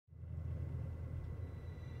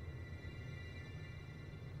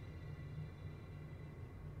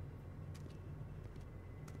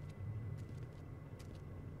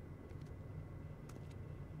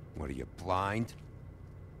What are you, blind?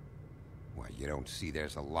 Why, you don't see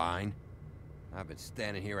there's a line? I've been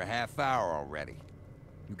standing here a half hour already.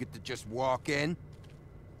 You get to just walk in?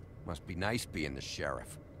 Must be nice being the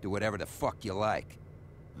sheriff. Do whatever the fuck you like.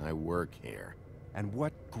 I work here. And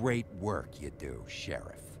what great work you do,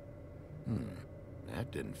 Sheriff. That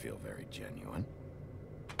didn't feel very genuine.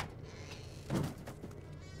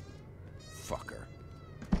 Fucker.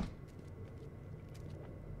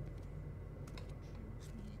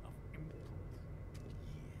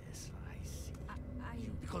 Yes, I see.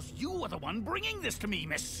 Because you are the one bringing this to me,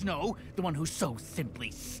 Miss Snow. The one who so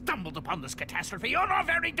simply stumbled upon this catastrophe on our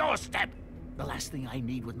very doorstep. The last thing I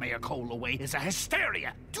need with Mayor Cole away is a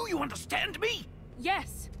hysteria. Do you understand me?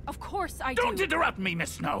 Yes, of course I do. Don't interrupt me,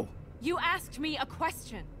 Miss Snow. You asked me a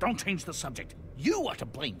question. Don't change the subject. You are to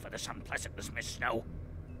blame for this unpleasantness, Miss Snow.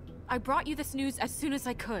 I brought you this news as soon as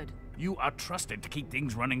I could. You are trusted to keep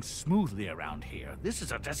things running smoothly around here. This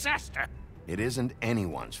is a disaster. It isn't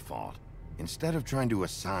anyone's fault. Instead of trying to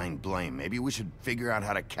assign blame, maybe we should figure out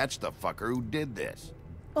how to catch the fucker who did this.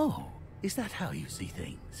 Oh, is that how you see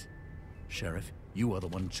things? Sheriff, you are the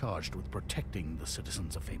one charged with protecting the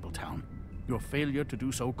citizens of Fabletown. Your failure to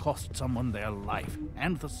do so cost someone their life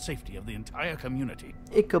and the safety of the entire community.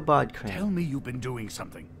 Ichabod Crane. Tell me you've been doing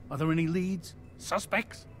something. Are there any leads?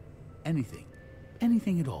 Suspects? Anything.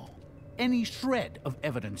 Anything at all. Any shred of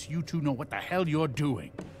evidence you two know what the hell you're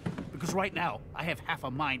doing. Because right now, I have half a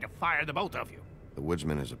mind to fire the both of you. The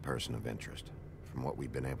woodsman is a person of interest. From what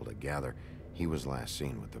we've been able to gather, he was last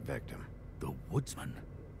seen with the victim. The woodsman?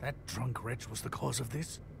 That drunk wretch was the cause of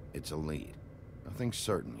this? It's a lead. Nothing's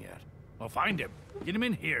certain yet. Well, find him. Get him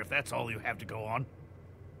in here if that's all you have to go on.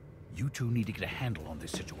 You two need to get a handle on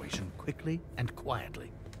this situation quickly and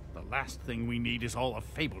quietly. The last thing we need is all of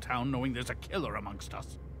Fabletown knowing there's a killer amongst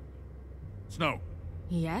us. Snow.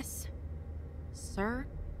 Yes? Sir?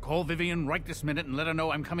 Call Vivian right this minute and let her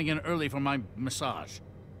know I'm coming in early for my massage.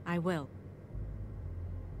 I will.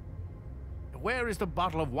 Where is the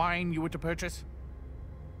bottle of wine you were to purchase?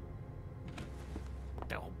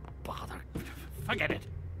 Oh, bother. Forget it.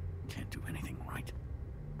 Can't do anything right.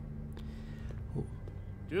 Ooh.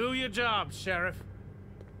 Do your job, Sheriff.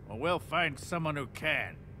 Or we'll find someone who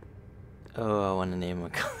can. Oh, I want to name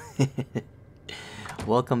him.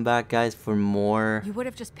 Welcome back, guys, for more You would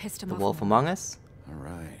have just pissed him The off. Wolf Among Us. All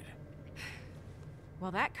right.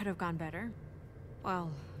 Well, that could have gone better. Well,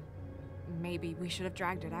 maybe we should have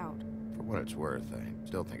dragged it out. For what it's worth, I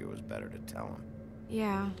still think it was better to tell him.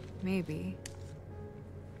 Yeah, maybe.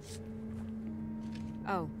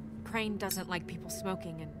 Oh, Crane doesn't like people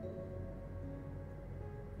smoking and...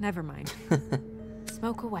 Never mind.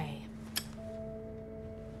 Smoke away.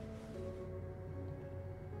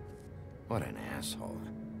 What an asshole.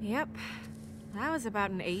 Yep. That was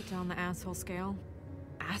about an 8 on the asshole scale.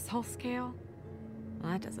 Asshole scale?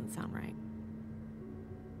 Well, that doesn't sound right.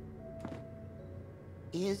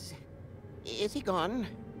 Is he gone?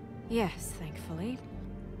 Yes, thankfully.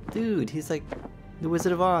 Dude, he's like the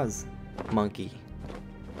Wizard of Oz monkey.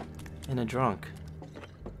 And a drunk.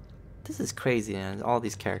 This is crazy, man. All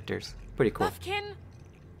these characters. Pretty cool. Buffkin!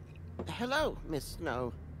 Hello, Miss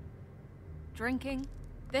Snow. Drinking?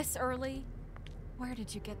 This early? Where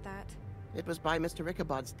did you get that? It was by Mr.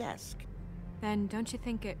 Ichabod's desk. Then don't you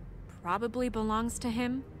think it probably belongs to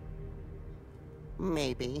him?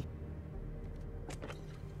 Maybe.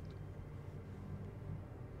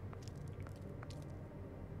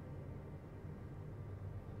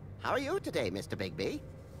 How are you today, Mr. Bigby?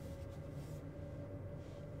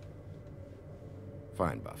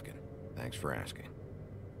 Fine, Buffkin. Thanks for asking.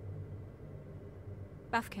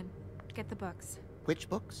 Buffkin, get the books. Which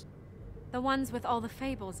books? The ones with all the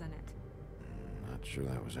fables in it. Not sure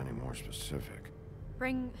that was any more specific.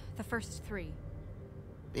 Bring the first 3.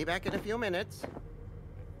 Be back in a few minutes.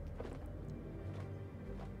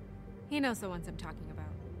 He knows the ones I'm talking about.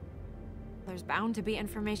 There's bound to be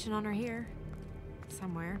information on her here.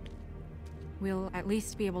 Somewhere. We'll at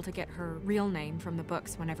least be able to get her real name from the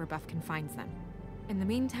books whenever Buffkin finds them. In the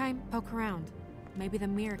meantime, poke around. Maybe the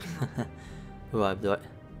mirror can help. Ooh,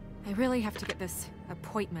 I really have to get this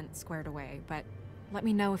appointment squared away, but let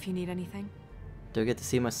me know if you need anything. do I get to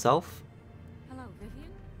see myself? Hello,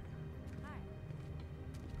 Vivian? Hi.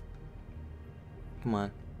 Come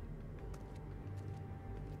on.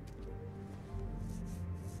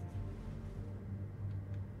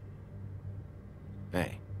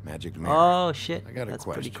 Hey, magic mirror. Oh shit, I got a that's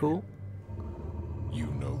question. pretty cool. You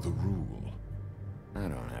know the rule. I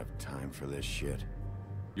don't have time for this shit.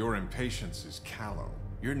 Your impatience is callow.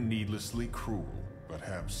 You're needlessly cruel, but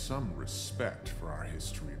have some respect for our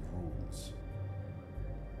history and rules.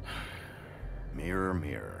 Mirror,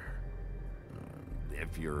 mirror,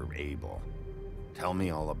 if you're able. Tell me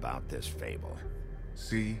all about this fable.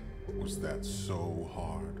 See? Was that so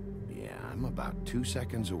hard? Yeah, I'm about 2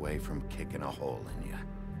 seconds away from kicking a hole in you.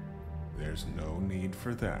 There's no need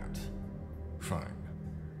for that. Fine.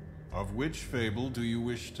 Of which fable do you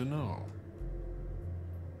wish to know?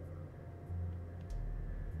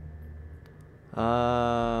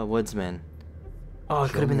 Woodsman. Oh, it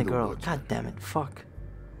Show could have been me the the girl. woodsman. God damn it. Fuck.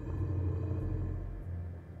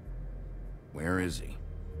 Where is he?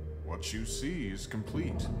 What you see is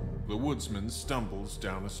complete. The woodsman stumbles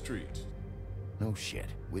down a street. No shit.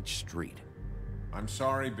 Which street? I'm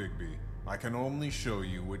sorry, Bigby. I can only show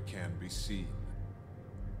you what can be seen.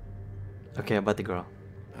 Okay, about the girl.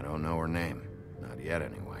 I don't know her name. Not yet,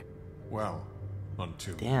 anyway. Well,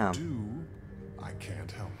 until Damn. you do, I can't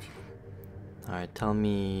help you. Alright, tell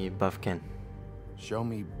me Buffkin. Show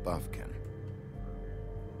me Buffkin.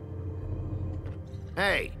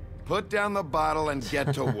 Hey! Put down the bottle and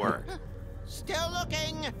get to work. Still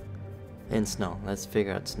looking. In Snow. Let's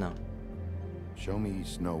figure out Snow. Show me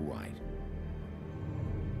Snow White.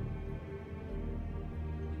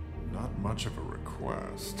 Not much of a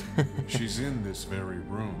request. She's in this very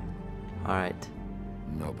room. Alright.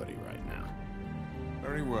 Nobody right now.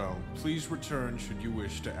 Very well. Please return should you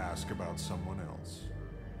wish to ask about someone else.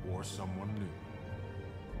 Or someone new.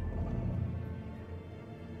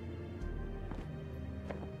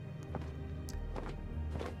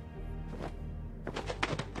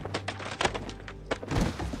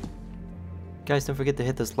 Guys, don't forget to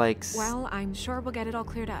hit those likes. Well, I'm sure we'll get it all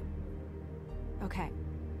cleared up. Okay.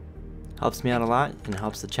 Helps me out a lot and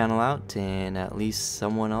helps the channel out, and at least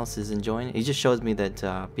someone else is enjoying it. It just shows me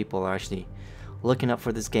that people are actually looking up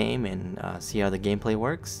for this game and see how the gameplay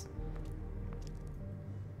works.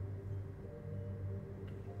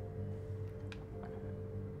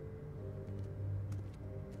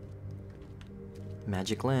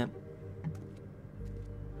 Magic lamp.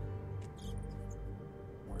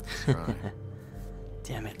 Worth a try.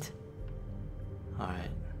 Damn it. Alright.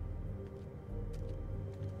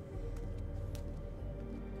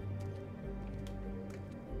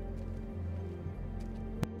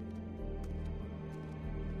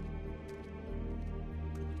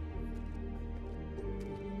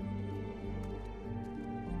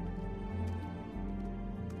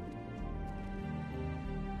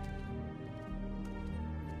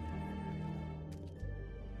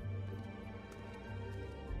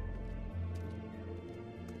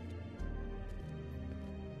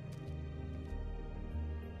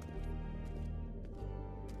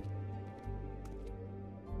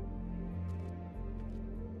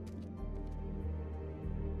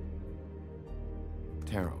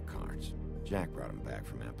 Tarot cards. Jack brought them back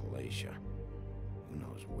from Appalachia. Who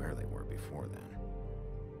knows where they were before then?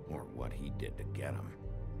 Or what he did to get them.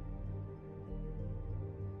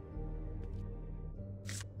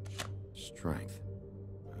 Strength.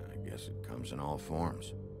 I guess it comes in all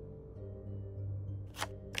forms.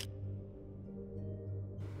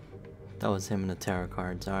 That was him in the tarot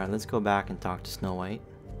cards. Alright, let's go back and talk to Snow White.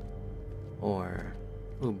 Or...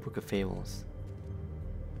 ooh, Book of Fables.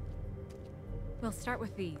 We'll start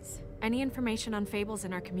with these. Any information on fables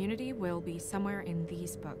in our community will be somewhere in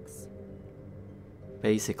these books.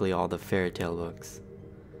 Basically all the fairy tale books.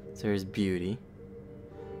 So there's Beauty.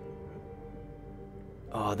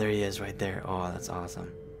 Oh, there he is right there. Oh, that's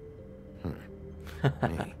awesome.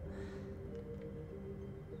 Me.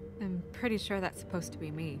 I'm pretty sure that's supposed to be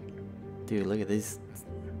me. Dude, look at these.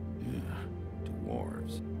 Yeah,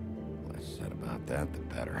 dwarves. Less said about that, the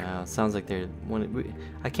better. Wow, sounds like they're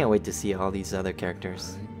I can't wait to see all these other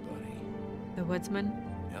characters. Right, buddy. The woodsman?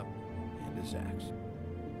 Yep, and his axe.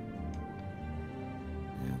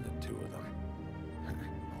 And the two of them.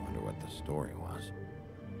 I wonder what the story was.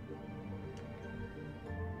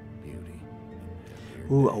 Beauty.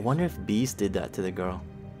 Ooh, I wonder if Beast did that to the girl.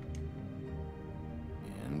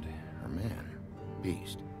 And her man,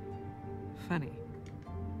 Beast. Funny.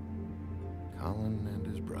 Colin and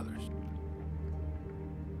his brothers.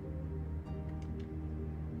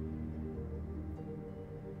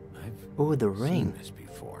 Ooh, the I've ring. seen this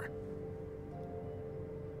before.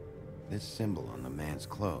 This symbol on the man's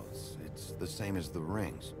clothes, it's the same as the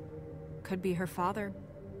rings. Could be her father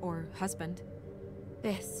or husband.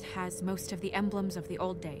 This has most of the emblems of the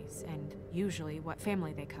old days and usually what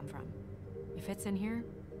family they come from. If it's in here,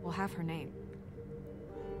 we'll have her name.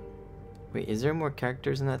 Wait, is there more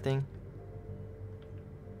characters in that thing?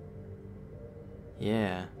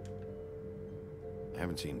 Yeah. I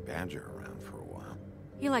haven't seen Badger around for a while.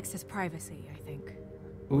 He likes his privacy, I think.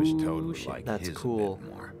 Wish Ooh, Toad would shit, like that's his cool. a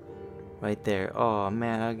bit more. Right there. Oh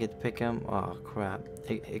man, I get to pick him. Oh crap.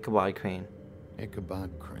 Ichabod Crane.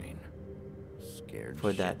 Ichabod Crane. Scared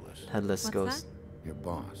for that shitless. headless What's ghost. Your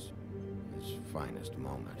boss. His finest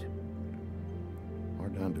moment.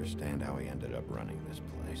 Hard to understand how he ended up running this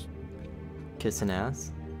place. Kissing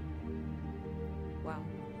ass. Well,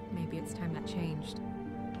 maybe it's time that changed.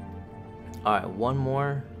 Alright, one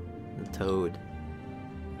more. The toad.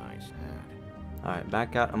 Nice hat. Alright,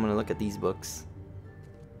 back out. I'm gonna look at these books.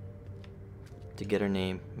 To get her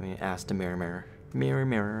name, I'm gonna ask the mirror mirror. Mirror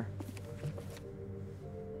mirror.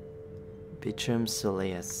 Bitram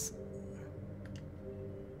Soleus.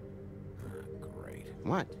 Great.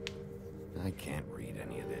 What? I can't read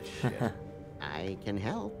any of this shit. I can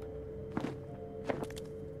help.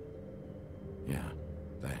 Yeah,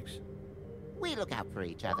 thanks. We look out for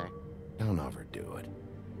each other. Don't overdo it.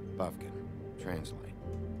 Buffkin, translate.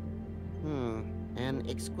 An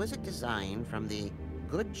exquisite design from the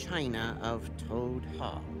good china of Toad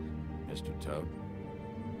Hall. Mr. Toad?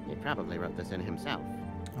 He probably wrote this in himself.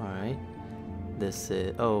 Alright. This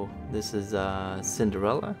is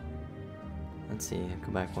Cinderella. Let's see,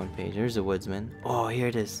 go back one page. Here's a woodsman. Oh, here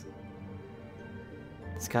it is.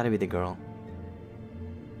 It's gotta be the girl.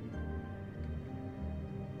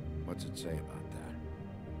 What's it say about that?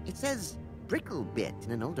 It says Bricklebit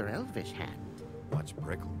in an older elvish hand. What's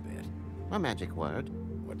Bricklebit? A magic word.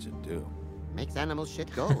 What's it do? Makes animals shit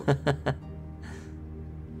gold.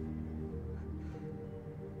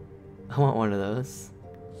 I want one of those.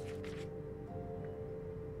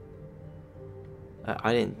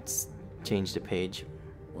 I didn't change the page.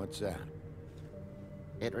 What's that?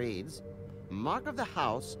 It reads, Mark of the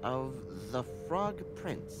House of the Frog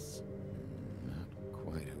Prince. Not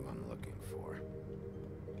quite who I'm looking for.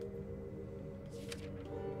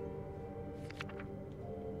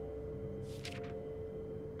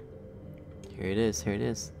 Here it is, here it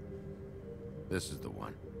is. This is the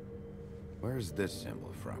one. Where's this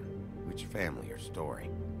symbol from? Which family or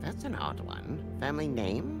story? That's an odd one. Family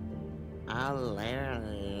name?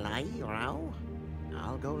 Allerleirau?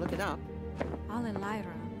 I'll go look it up. Allelira.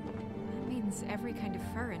 That means every kind of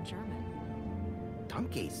fur in German.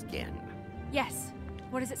 Donkey skin. Yes.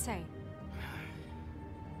 What does it say?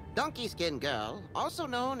 Donkey skin girl, also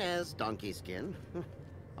known as donkey skin,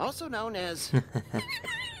 also known as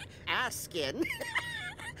ass skin,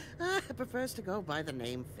 prefers to go by the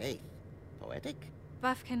name Faith. Poetic?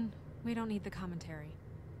 Buffkin, we don't need the commentary.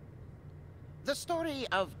 The story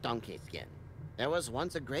of Donkey Skin. There was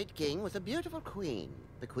once a great king with a beautiful queen.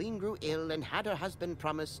 The queen grew ill and had her husband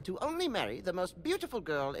promise to only marry the most beautiful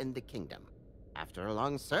girl in the kingdom. After a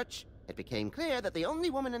long search, it became clear that the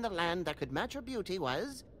only woman in the land that could match her beauty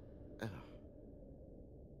was...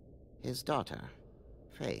 his daughter,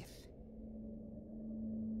 Faith.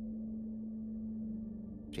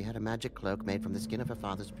 She had a magic cloak made from the skin of her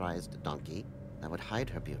father's prized donkey that would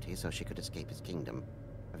hide her beauty so she could escape his kingdom.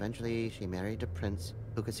 Eventually, she married a prince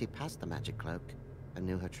who could see past the magic cloak and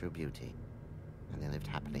knew her true beauty. And they lived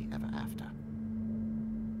happily ever after.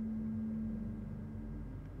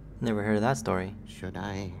 Never heard of that story. Should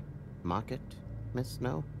I mark it, Miss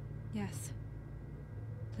Snow? Yes.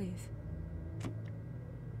 Please.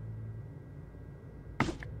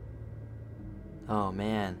 Oh,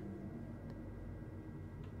 man.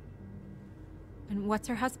 And what's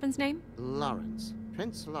her husband's name? Lawrence.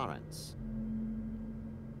 Prince Lawrence.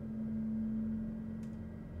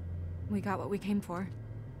 We got what we came for.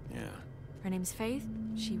 Yeah. Her name's Faith.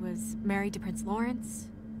 She was married to Prince Lawrence.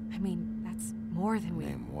 I mean, that's more than we...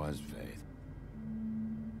 Name was Faith.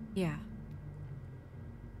 Yeah.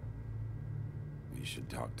 We should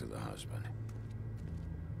talk to the husband.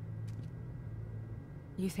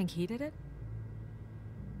 You think he did it?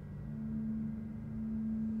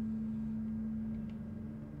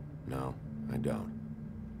 No, I don't.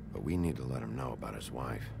 But we need to let him know about his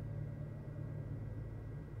wife.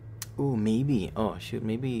 Ooh, maybe. Oh, shoot.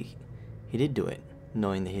 Maybe he did do it,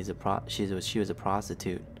 knowing that she was a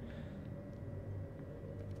prostitute.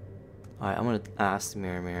 Alright, I'm gonna ask the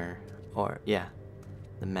mirror mirror. Or, yeah.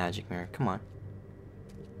 The magic mirror. Come on.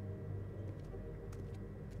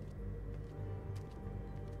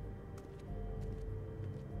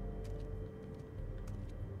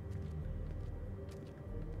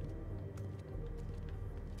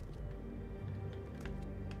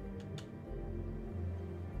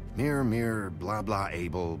 Mirror, mirror, blah blah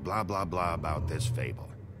able, blah blah blah about this fable.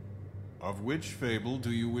 Of which fable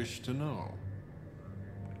do you wish to know?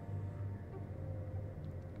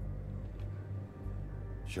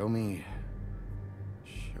 Show me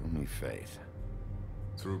Faith.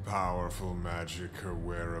 Through powerful magic, her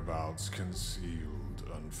whereabouts concealed.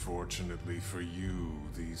 Unfortunately for you,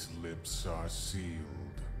 these lips are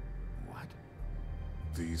sealed. What?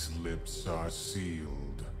 These lips are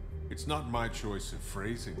sealed. It's not my choice of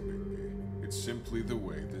phrasing, Bigby. It's simply the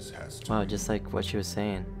way this has to Wow, be. just like what she was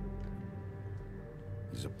saying.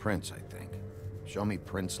 He's a prince, I think. Show me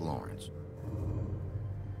Prince Lawrence.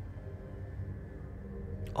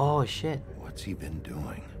 Oh shit. What's he been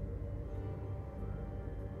doing?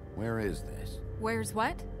 Where is this? Where's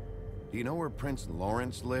what? Do you know where Prince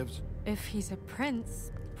Lawrence lives? If he's a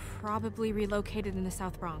prince, probably relocated in the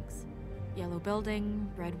South Bronx. Yellow building,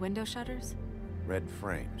 red window shutters. Red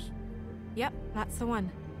frames. Yep, that's the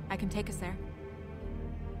one. I can take us there.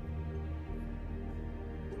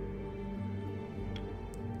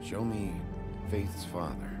 Show me Faith's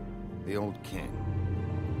father, the old king.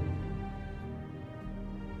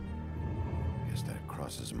 Guess that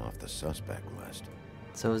crosses him off the suspect list.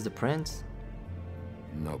 So is the prince?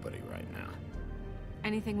 Nobody right now.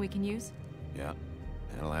 Anything we can use? Yeah,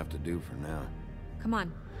 that'll have to do for now. Come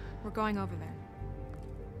on, we're going over there.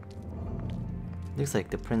 Looks like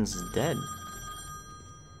the prince is dead.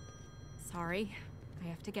 Sorry, I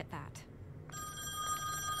have to get that.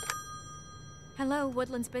 Hello,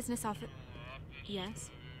 Woodland's business office. Yes,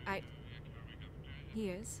 He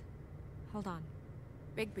is. Hold on.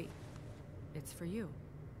 Bigby, it's for you.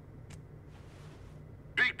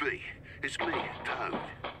 Bigby, it's me, Toad.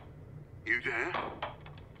 You there?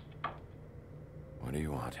 What do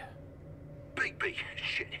you want? Bigby,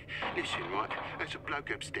 shit. Listen, right, there's a bloke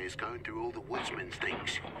upstairs going through all the woodsman's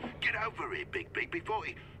things. Get over here, Bigby, before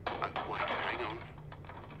he... Oh, wait, hang on.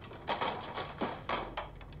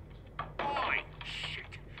 Oi, shit.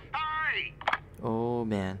 Hey! Oh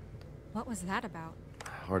man. What was that about?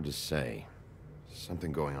 Hard to say.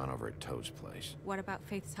 Something going on over at Toad's place. What about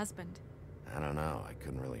Faith's husband? I don't know, I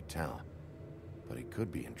couldn't really tell. But he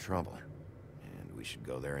could be in trouble. And we should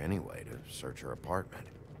go there anyway to search her apartment.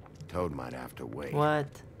 Toad might have to wait. What?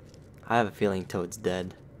 I have a feeling Toad's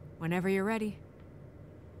dead. Whenever you're ready.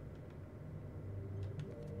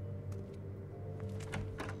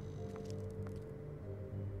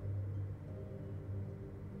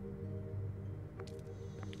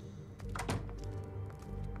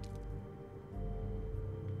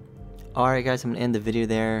 Alright guys, I'm gonna end the video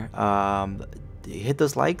there. Hit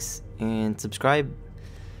those likes and subscribe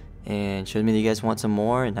and show me that you guys want some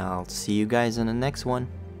more, and I'll see you guys in the next one.